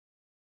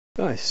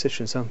Right,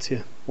 Citroen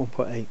Xantia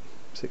 1.8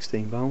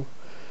 16 valve.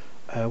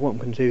 What I'm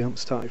going to do, I haven't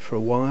started for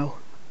a while.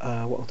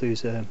 What I'll do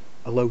is a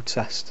load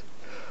test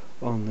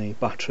on the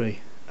battery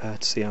to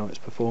see how it's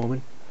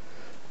performing.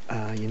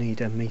 You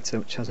need a meter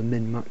which has a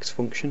min-max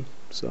function,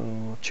 so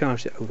I've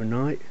charged it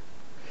overnight.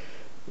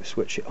 We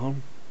switch it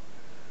on.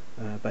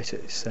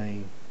 Basically it's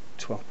saying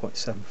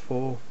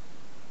 12.74.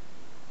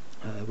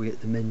 We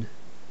hit the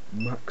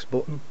min-max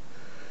button.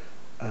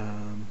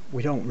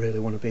 We don't really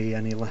want to be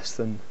any less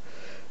than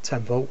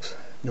 10 volts.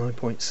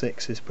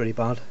 9.6 is pretty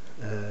bad.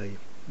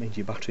 Means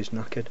your battery's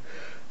knackered.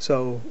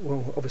 So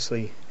we'll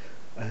obviously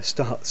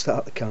start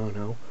the car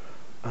now,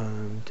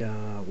 and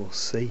we'll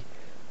see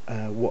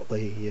what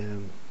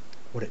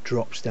it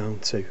drops down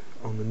to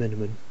on the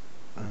minimum,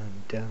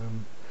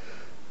 and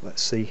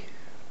let's see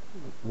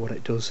what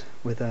it does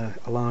with a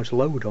large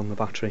load on the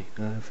battery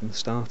from the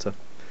starter.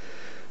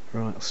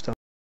 Right, I'll start.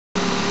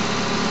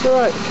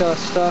 Right, the car's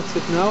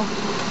started now.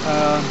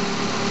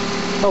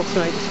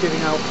 Alternator's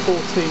giving out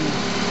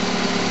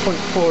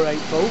 14.48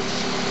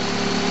 volts.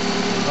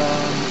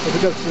 If we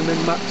go to the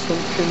min-max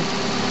function,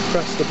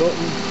 press the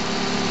button,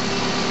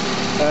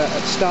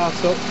 at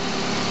start-up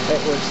it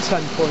was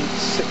 10.62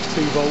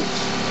 volts.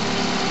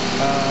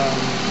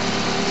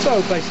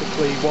 So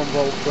basically 1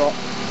 volt drop,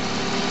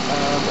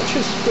 which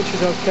is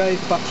okay.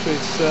 The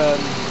battery's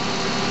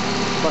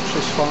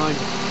fine.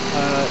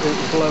 It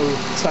was below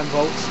 10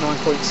 volts,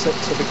 9.6.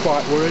 I'd be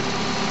quite worried.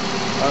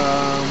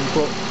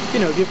 But you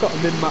know, if you've got a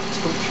min-max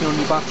function on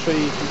your battery,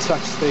 you can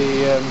test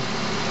a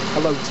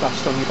load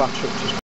test on your battery, which is